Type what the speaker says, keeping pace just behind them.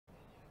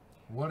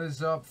What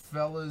is up,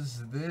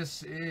 fellas?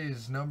 This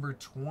is number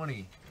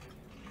 20.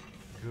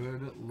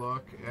 Good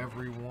luck,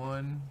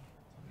 everyone.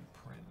 Let me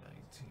print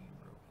 19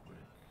 real quick.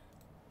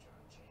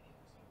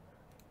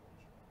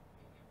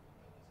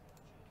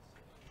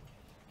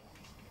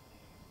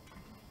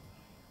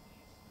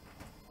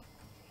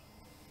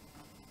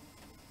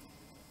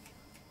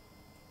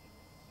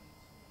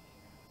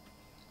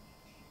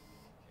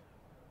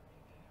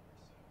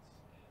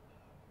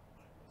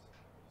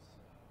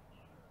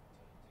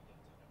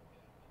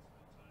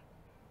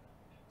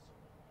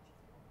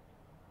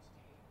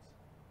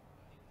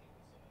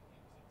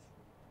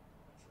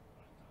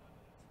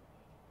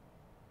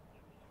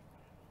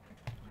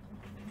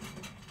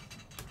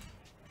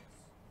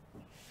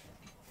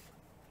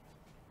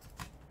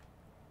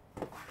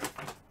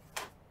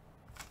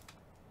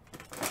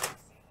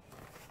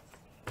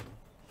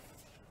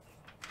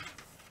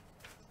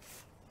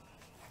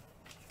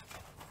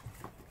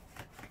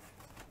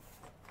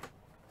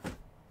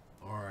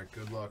 Alright,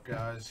 good luck,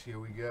 guys. Here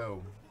we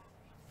go.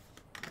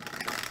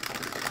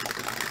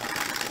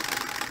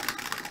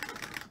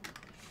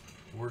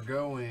 We're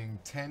going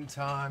 10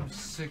 times,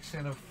 6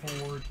 and a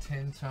 4,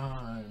 10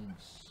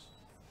 times.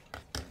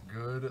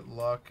 Good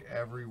luck,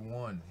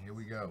 everyone. Here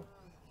we go.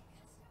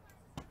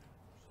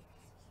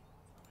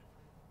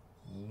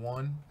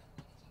 1,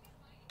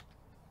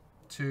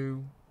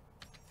 2,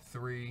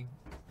 3,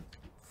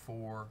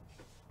 4,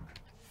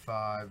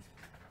 5,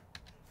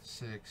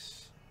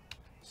 6,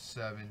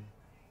 7,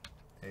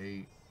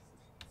 8,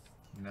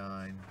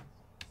 9,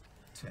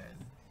 10.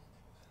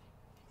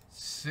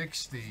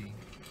 60.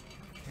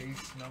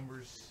 Case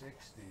number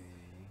 60.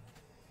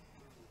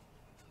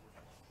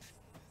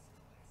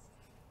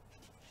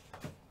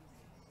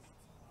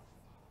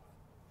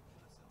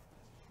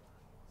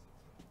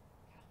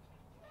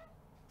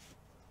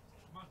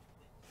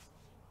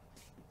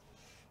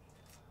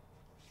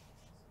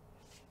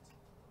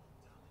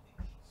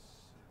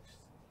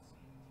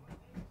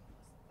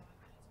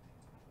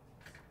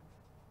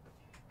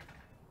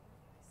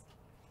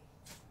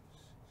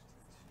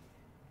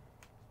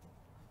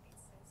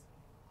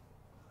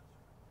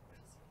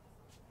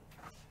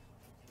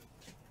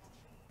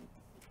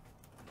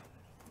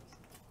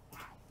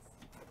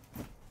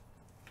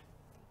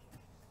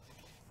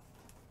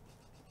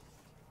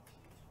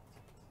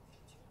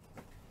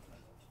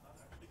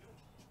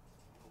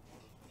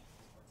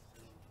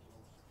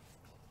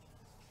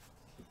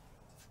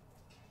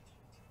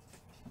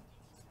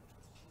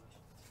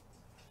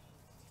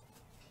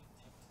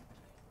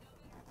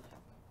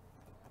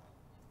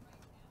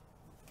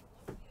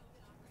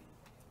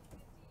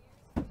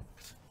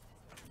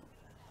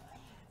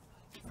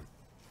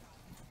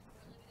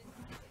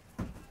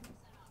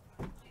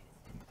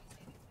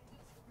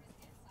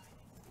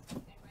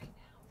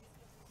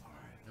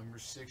 Number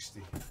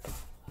 60.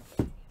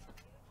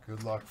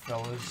 Good luck,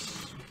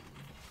 fellas.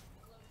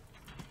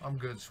 I'm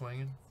good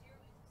swinging.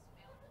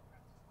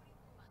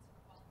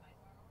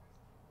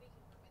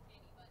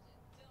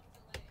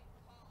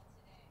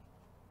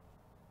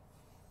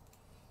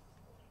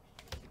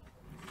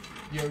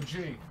 Yo,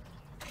 G.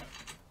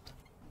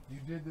 You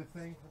did the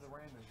thing for the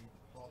random. You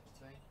bought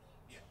the thing?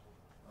 Yeah.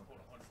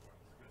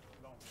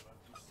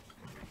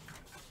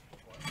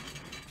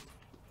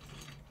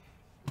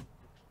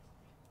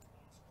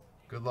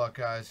 Good luck,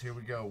 guys. Here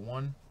we go.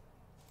 1,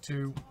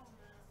 2,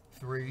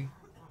 3,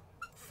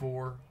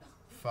 4,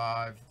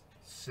 5,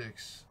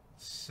 6,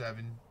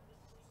 7,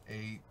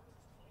 8,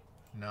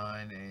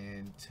 9,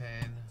 and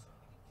 10.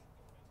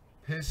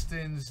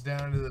 Pistons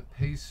down to the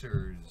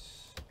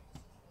Pacers.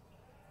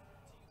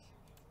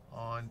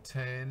 On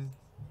 10.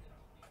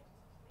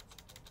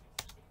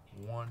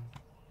 1,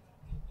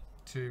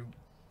 2,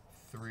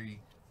 3,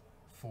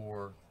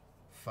 4,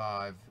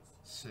 5,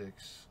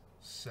 6,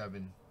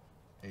 7,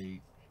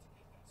 8,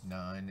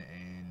 9,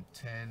 and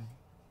 10.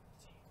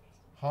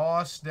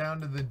 Hoss down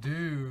to the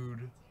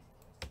dude.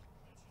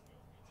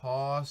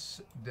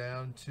 Hoss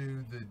down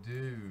to the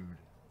dude.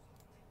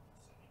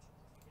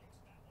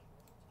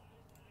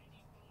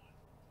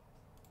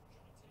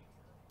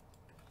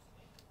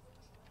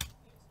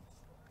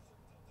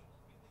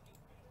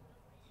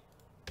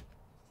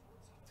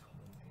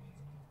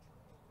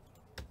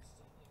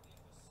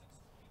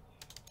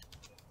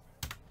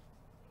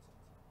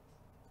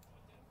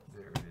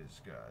 There it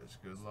is, guys.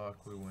 Good luck.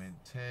 We went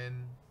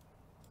 10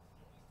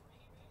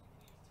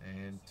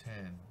 and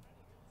 10.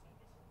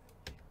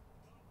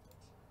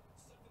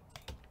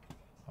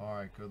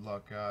 Alright, good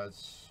luck,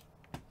 guys.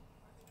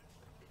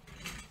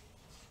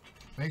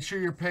 Make sure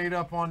you're paid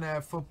up on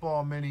that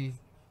football mini.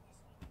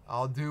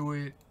 I'll do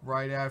it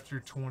right after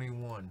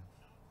 21.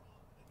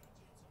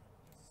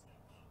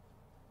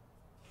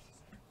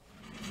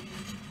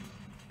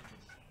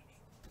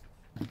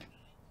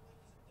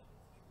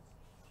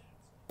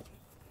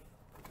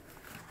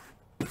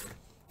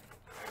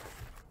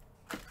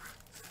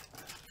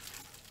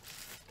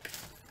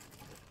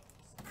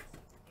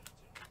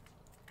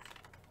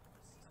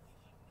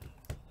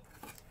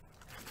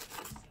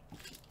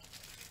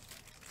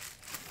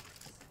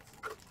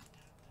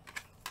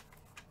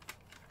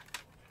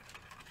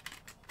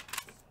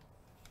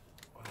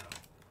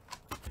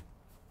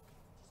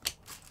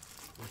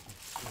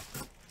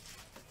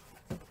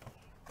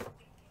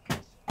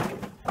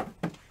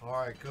 All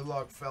right, good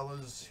luck,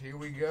 fellas. Here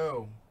we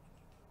go.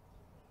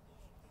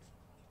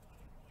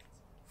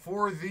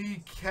 For the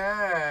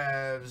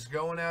Cavs,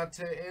 going out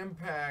to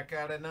Impact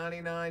out of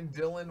 99,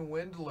 Dylan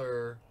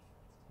Windler,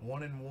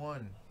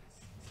 1-1.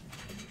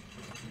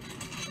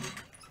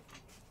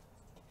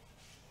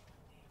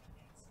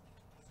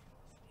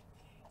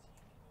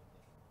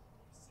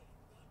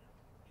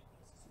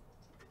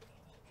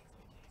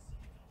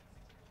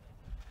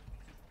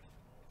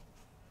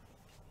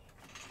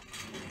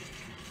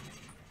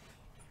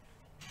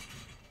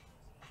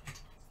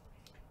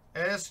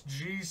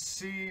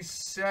 SGC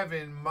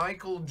 7,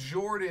 Michael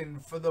Jordan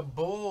for the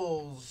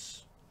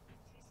Bulls.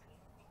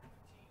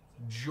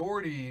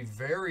 Jordy,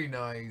 very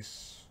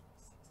nice.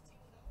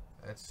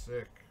 That's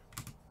sick.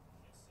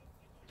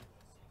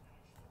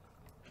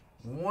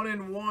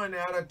 1-1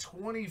 out of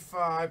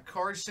 25.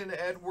 Carson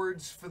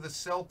Edwards for the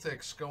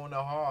Celtics, going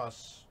to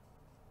Haas.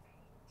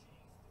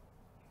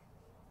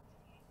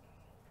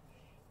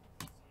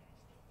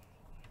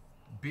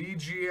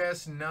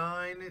 BGS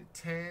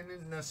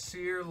 9-10,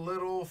 Nasir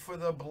Little for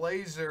the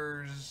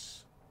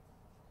Blazers.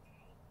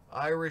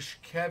 Irish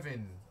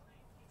Kevin.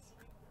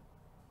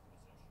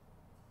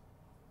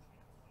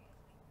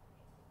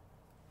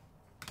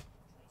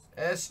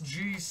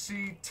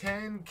 SGC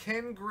 10,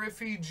 Ken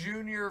Griffey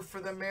Jr. for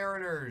the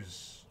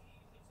Mariners.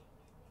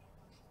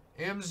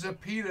 M.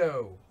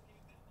 Zapito.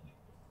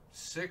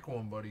 Sick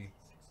one, buddy.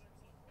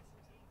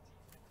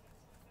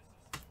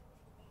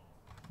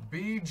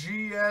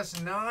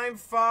 BGS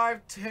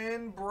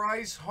 9-5-10,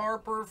 Bryce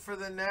Harper for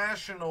the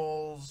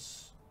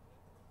Nationals.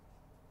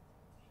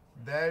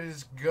 That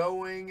is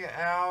going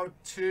out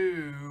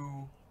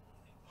to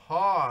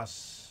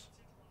Haas.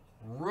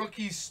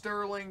 Rookie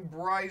Sterling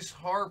Bryce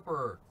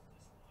Harper.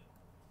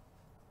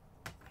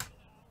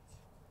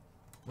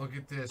 Look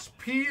at this.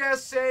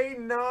 PSA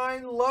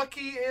 9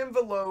 lucky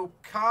envelope.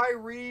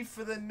 Kyrie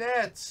for the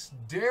Nets.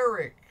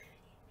 Derek.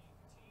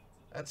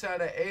 That's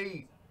out of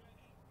 8.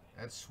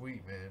 That's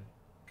sweet, man.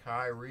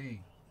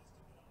 Kyrie.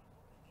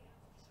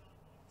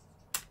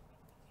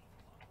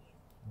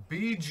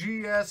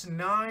 BGS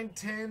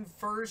 9-10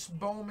 first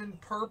Bowman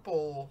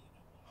purple.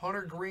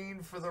 Hunter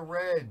Green for the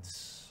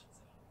Reds.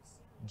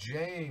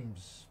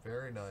 James.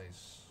 Very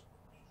nice.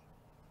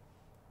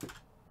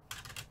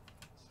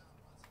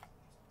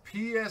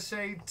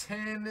 PSA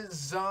 10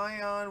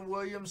 Zion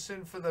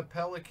Williamson for the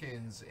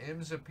Pelicans. M.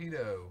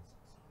 Zapito.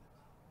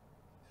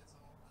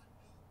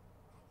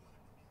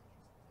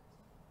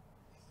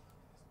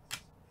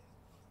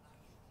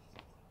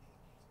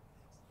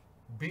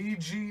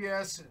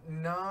 BGS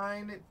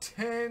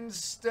 9-10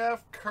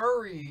 Steph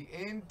Curry.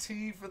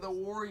 NT for the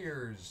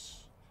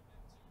Warriors.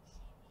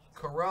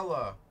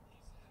 Corella.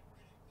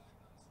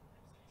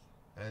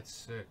 That's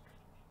sick.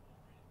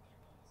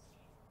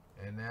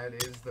 And that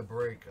is the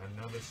break.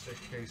 Another sick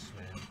case,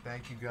 man.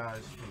 Thank you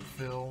guys for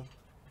the fill.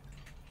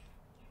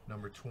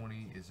 Number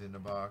 20 is in the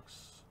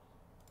box.